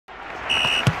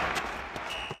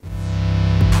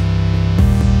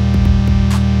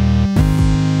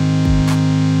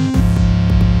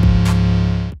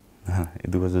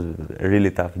was a really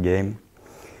tough game.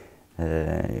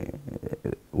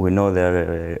 We know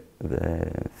they're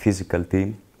a physical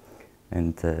team,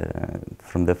 and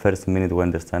from the first minute we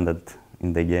understand that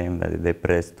in the game that they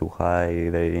press too high,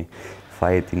 they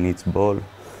fight in each ball.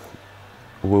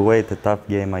 We wait a tough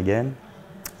game again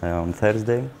on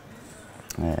Thursday.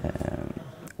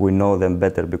 We know them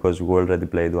better because we already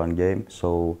played one game,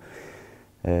 so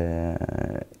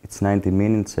it's 90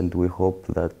 minutes and we hope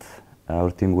that our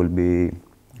team will be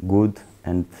good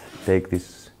and take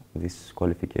this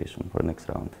qualification for next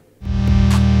round.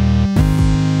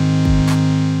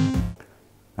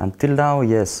 Until now,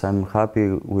 yes, I'm happy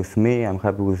with me, I'm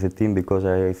happy with the team because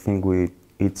I think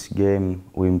each game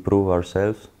we improve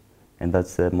ourselves, and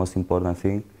that's the most important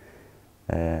thing.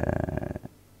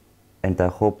 And I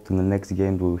hope in the next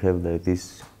game we will have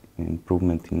this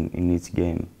improvement in each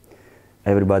game.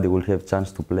 Everybody will have a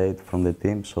chance to play it from the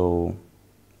team, so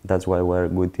that's why we're a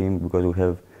good team, because we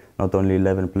have not only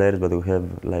 11 players, but we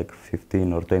have like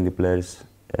 15 or 20 players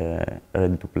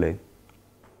ready to play.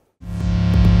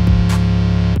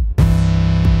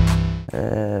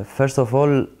 First of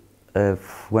all,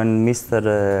 when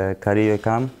Mr. Carrillo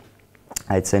came,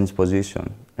 I changed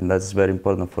position, and that's very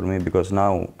important for me because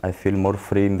now I feel more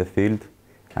free in the field.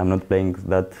 I'm not playing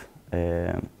that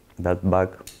back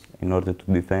in order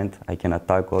to defend. I can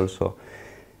attack also,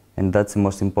 and that's the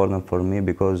most important for me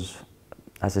because,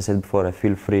 as I said before, I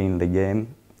feel free in the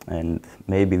game, and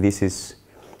maybe this is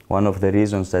one of the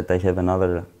reasons that I have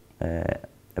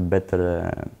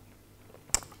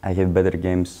I have better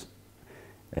games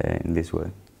in this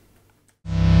way.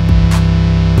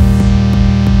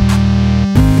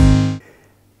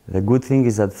 The good thing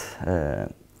is that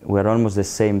we're almost the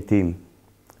same team,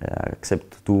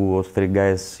 except 2 or 3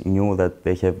 guys knew that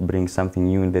they have bring something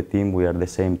new in the team. We are the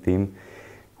same team.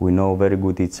 We know very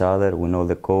good each other. We know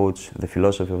the coach, the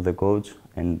philosophy of the coach,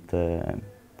 and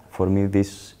for me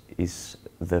this is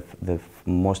the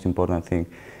most important thing.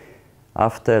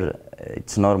 After,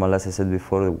 it's normal, as I said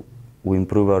before, we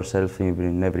improve ourselves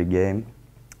in every game,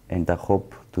 and I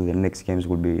hope to the next games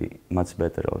will be much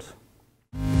better also.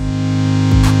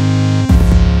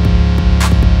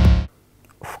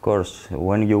 Of course,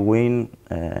 when you win,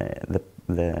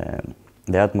 the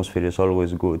atmosphere is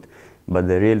always good, but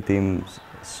the real team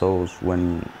shows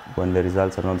when the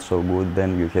results are not so good,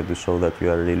 then you have to show that you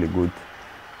are a really good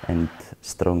and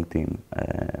strong team.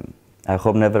 I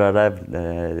hope never arrive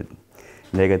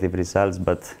negative results,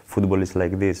 but football is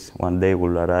like this. One day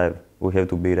will arrive. We have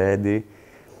to be ready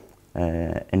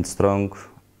and strong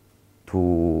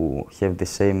to have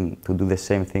to do the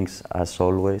same things as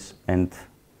always, and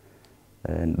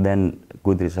then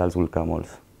good results will come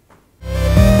also.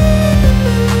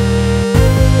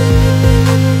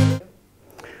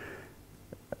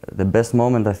 The best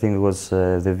moment, I think, was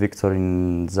the victory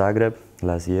in Zagreb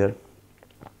last year.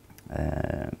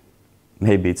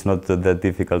 Maybe it's not that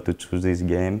difficult to choose this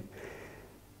game.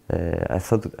 I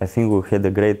think we had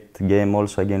a great game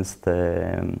also against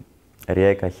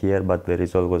Rijeka here, but the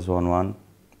result was 1-1.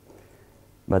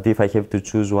 But if I have to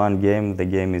choose one game, the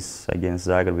game is against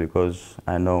Zagreb because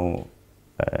I know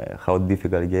how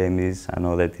difficult the game is. I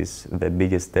know that it's the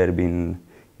biggest derby in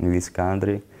this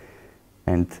country,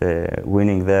 and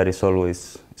winning there is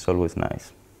always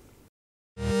nice.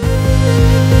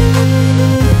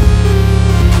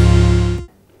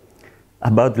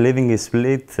 About living in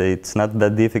Split, it's not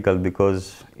that difficult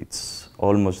because it's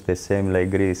almost the same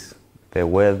like Greece. The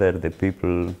weather, the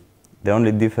people. The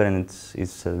only difference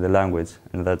is the language,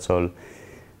 and that's all.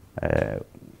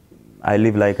 I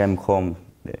live like I'm home.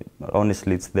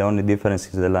 Honestly, it's the only difference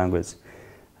is the language.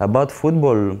 About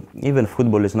football, even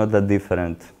football is not that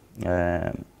different.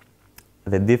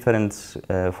 The difference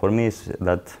for me is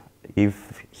that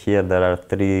if here there are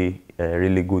 3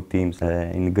 really good teams,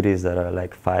 in Greece there are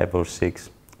like 5 or 6.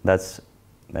 That's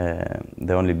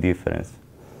the only difference.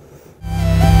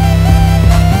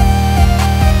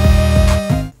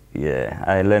 Yeah,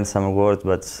 I learned some words,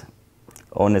 but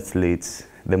honestly, it's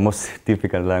the most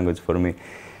difficult language for me.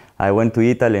 I went to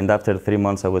Italy, and after 3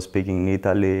 months I was speaking in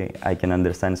Italy. I can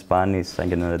understand Spanish, I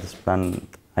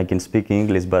can speak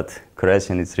English, but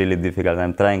Croatian is really difficult.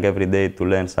 I'm trying every day to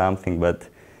learn something, but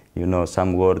you know,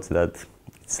 some words that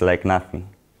it's like nothing.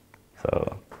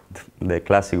 So the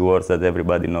classic words that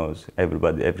everybody knows,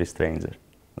 every stranger,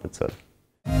 that's all.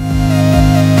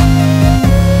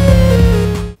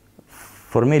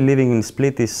 For me, living in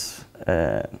Split is,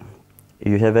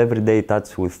 you have everyday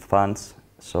touch with fans,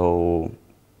 so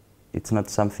it's not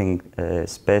something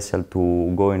special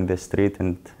to go in the street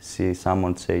and see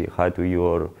someone say hi to you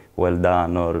or well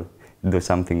done or do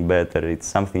something better. It's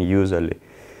something usually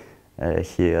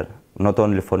here. not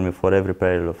only for me, for every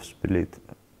player of Split,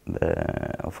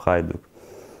 of Hajduk.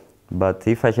 But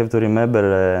if I have to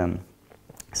remember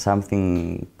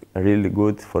something really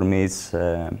good for me, it's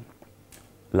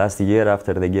last year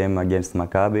after the game against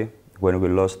Maccabi, when we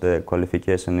lost the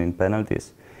qualification in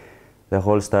penalties. The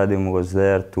whole stadium was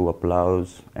there to applaud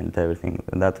and everything.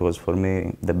 And that was for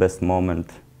me the best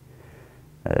moment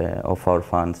of our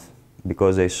fans,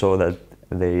 because they saw that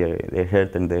their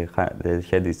heart and their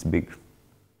head is big.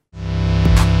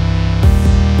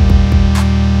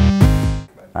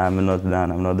 I'm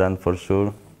not done for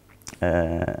sure.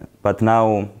 But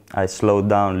now I slowed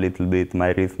down a little bit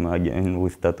my rhythm again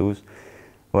with tattoos.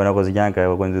 When I was young, I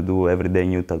wanted to do everyday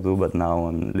new tattoo, but now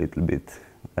I'm a little bit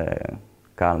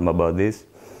calm about this.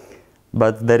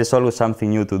 But there is always something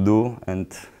new to do,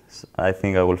 and I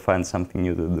think I will find something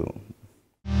new to do.